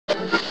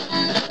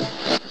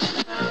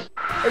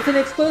it's an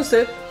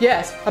exclusive.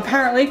 Yes,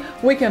 apparently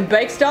we can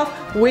bake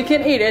stuff, we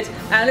can eat it,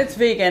 and it's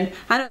vegan.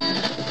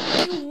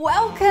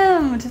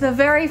 Welcome to the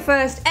very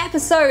first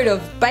episode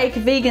of Bake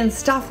Vegan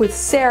Stuff with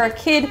Sarah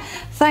Kidd.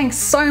 Thanks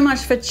so much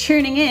for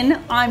tuning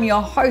in. I'm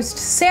your host,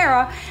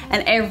 Sarah,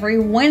 and every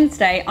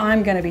Wednesday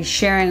I'm going to be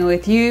sharing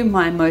with you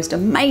my most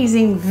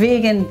amazing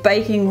vegan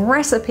baking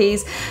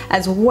recipes,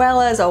 as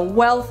well as a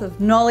wealth of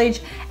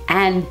knowledge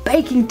and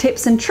baking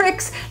tips and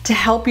tricks to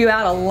help you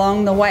out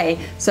along the way.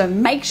 So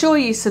make sure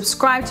you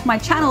subscribe to my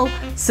channel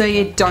so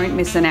you don't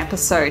miss an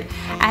episode.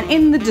 And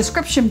in the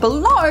description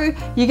below,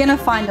 you're gonna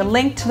find a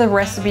link to the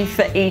recipe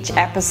for each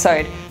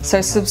episode.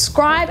 So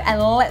subscribe and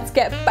let's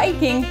get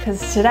baking,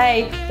 because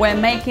today we're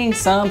making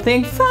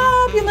something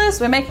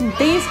fabulous. We're making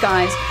these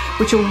guys,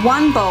 which are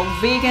 1 bowl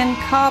vegan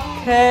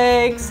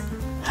cupcakes.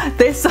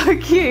 They're so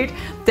cute.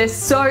 They're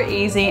so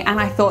easy, and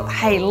I thought,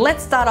 hey,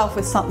 let's start off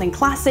with something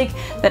classic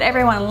that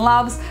everyone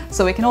loves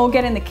so we can all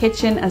get in the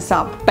kitchen and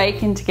start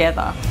baking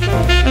together.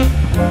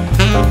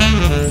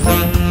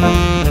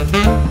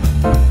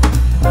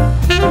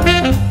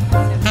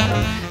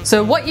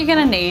 So what you're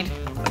gonna need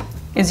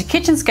is your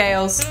kitchen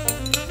scales,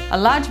 a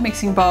large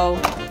mixing bowl,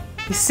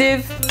 your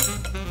sieve,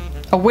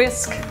 a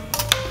whisk,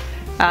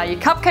 your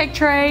cupcake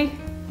tray,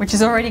 which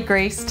is already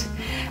greased,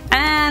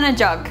 and a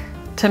jug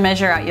to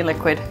measure out your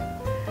liquid.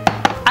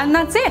 And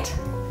that's it.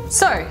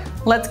 So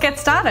let's get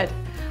started.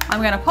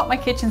 I'm gonna pop my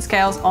kitchen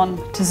scales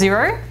on to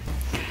 0,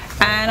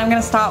 and I'm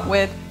gonna start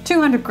with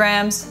 200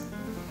 grams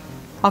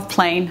of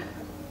plain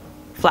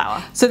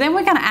flour. So then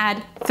we're gonna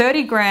add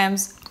 30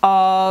 grams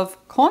of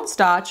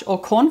cornstarch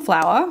or corn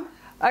flour.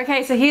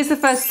 Okay, so here's the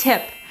first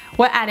tip.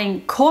 We're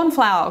adding corn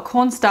flour or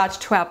cornstarch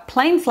to our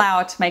plain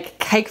flour to make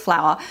cake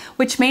flour,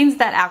 which means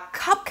that our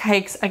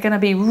cupcakes are gonna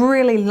be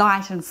really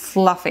light and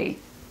fluffy.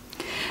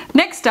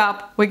 Next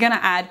up, we're gonna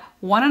add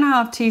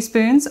 1.5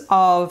 teaspoons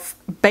of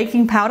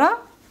baking powder.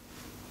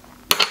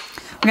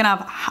 We're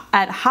gonna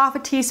add 1/2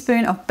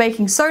 teaspoon of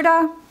baking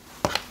soda.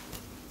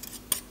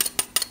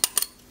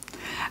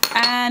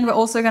 And we're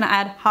also gonna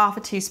add 1/2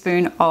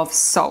 teaspoon of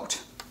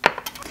salt.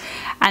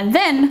 And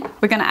then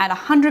we're gonna add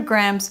 100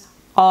 grams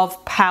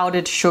of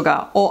powdered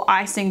sugar or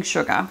icing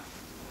sugar.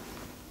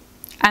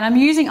 And I'm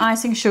using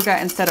icing sugar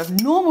instead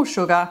of normal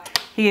sugar.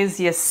 Here's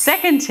your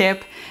second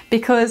tip,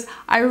 because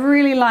I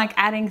really like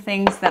adding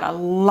things that are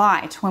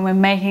light when we're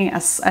making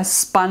a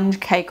sponge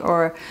cake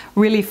or a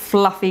really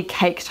fluffy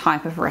cake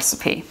type of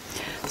recipe.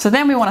 So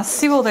then we want to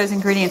sieve all those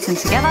ingredients in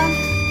together.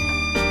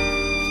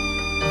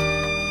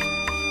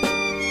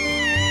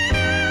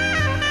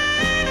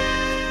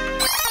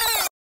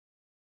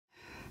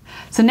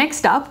 So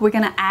next up, we're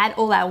gonna add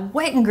all our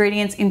wet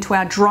ingredients into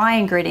our dry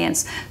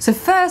ingredients. So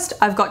first,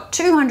 I've got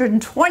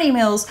 220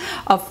 mils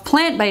of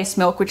plant-based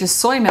milk, which is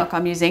soy milk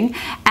I'm using,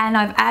 and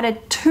I've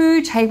added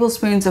 2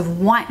 tablespoons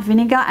of white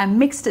vinegar and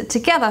mixed it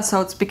together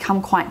so it's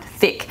become quite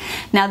thick.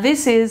 Now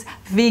this is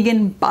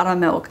vegan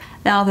buttermilk.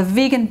 Now the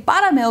vegan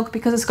buttermilk,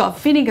 because it's got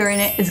vinegar in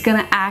it, is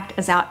gonna act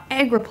as our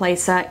egg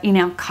replacer in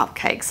our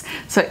cupcakes.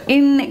 So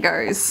in it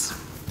goes.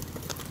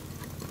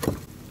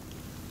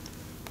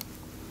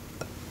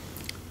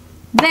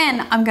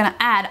 Then I'm gonna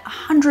add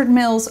 100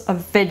 mils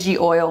of veggie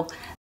oil.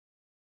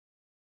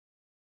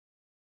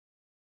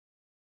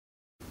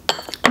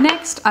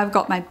 Next, I've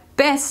got my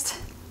best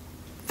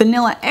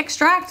vanilla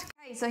extract.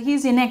 Okay, so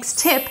here's your next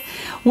tip.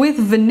 With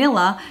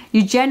vanilla,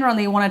 you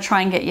generally wanna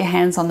try and get your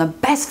hands on the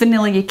best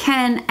vanilla you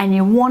can, and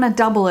you wanna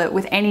double it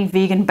with any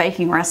vegan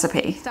baking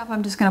recipe. Next up,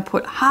 I'm just gonna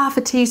put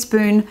 1/2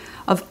 teaspoon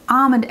of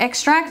almond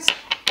extract.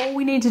 All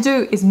we need to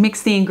do is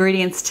mix the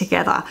ingredients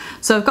together.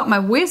 So I've got my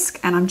whisk,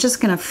 and I'm just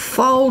gonna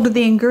fold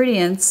the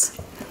ingredients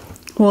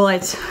while I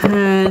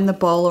turn the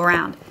bowl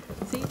around.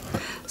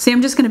 See,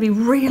 I'm just gonna be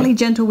really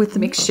gentle with the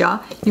mixture.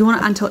 You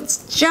want it until it's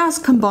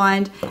just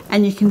combined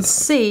and you can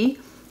see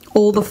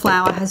all the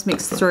flour has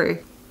mixed through.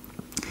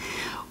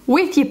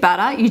 With your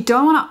butter, you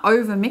don't want to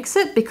over mix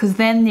it, because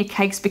then your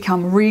cakes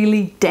become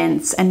really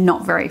dense and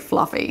not very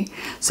fluffy.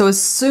 So as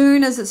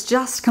soon as it's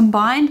just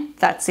combined,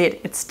 that's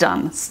it, it's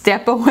done.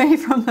 Step away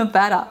from the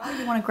batter.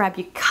 You want to grab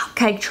your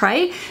cupcake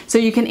tray. So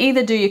you can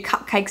either do your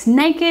cupcakes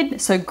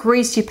naked, so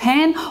grease your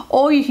pan,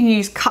 or you can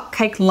use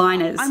cupcake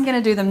liners. I'm going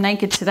to do them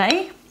naked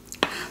today.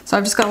 So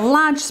I've just got a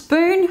large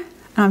spoon,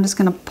 and I'm just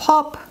going to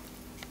pop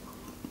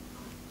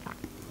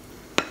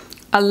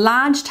a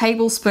large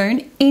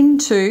tablespoon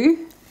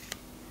into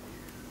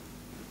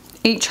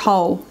each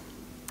hole.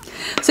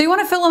 So you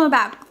want to fill them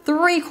about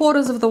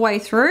 3/4 of the way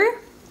through,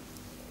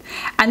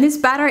 and this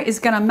batter is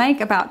going to make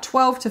about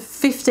 12 to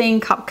 15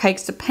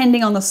 cupcakes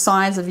depending on the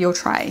size of your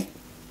tray.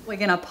 We're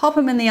going to pop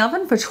them in the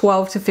oven for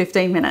 12 to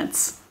 15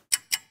 minutes.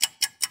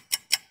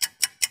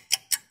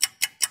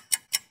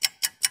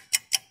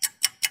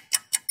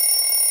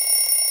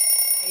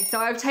 Okay, So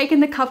I've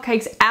taken the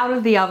cupcakes out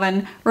of the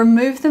oven,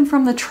 removed them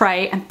from the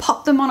tray and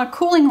popped them on a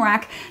cooling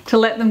rack to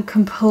let them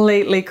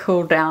completely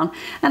cool down.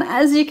 And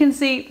as you can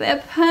see,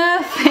 they're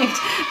perfect.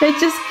 They're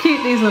just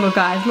cute, these little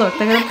guys. Look,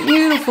 they've got a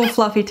beautiful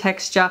fluffy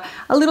texture,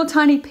 a little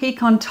tiny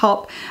peak on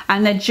top,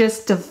 and they're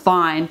just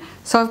divine.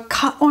 So I've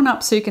cut one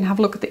up so you can have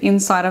a look at the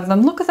inside of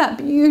them. Look at that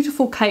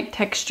beautiful cake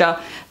texture.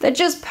 They're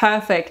just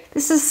perfect.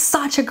 This is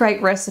such a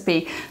great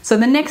recipe. So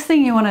the next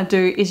thing you want to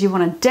do is you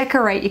want to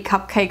decorate your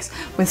cupcakes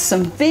with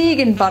some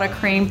vegan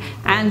buttercream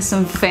and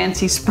some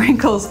fancy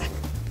sprinkles.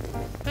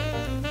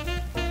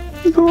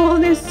 Oh,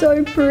 they're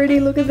so pretty.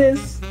 Look at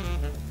this.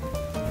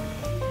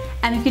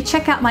 And if you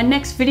check out my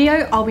next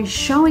video, I'll be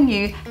showing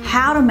you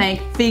how to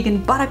make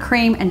vegan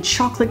buttercream and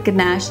chocolate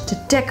ganache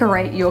to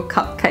decorate your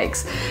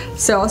cupcakes.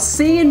 So I'll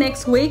see you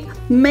next week.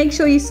 Make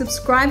sure you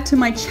subscribe to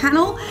my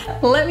channel.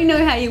 Let me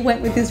know how you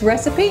went with this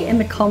recipe in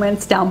the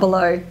comments down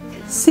below.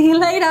 See you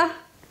later.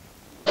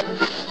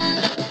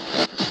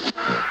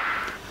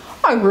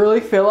 I really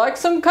feel like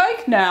some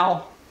cake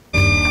now.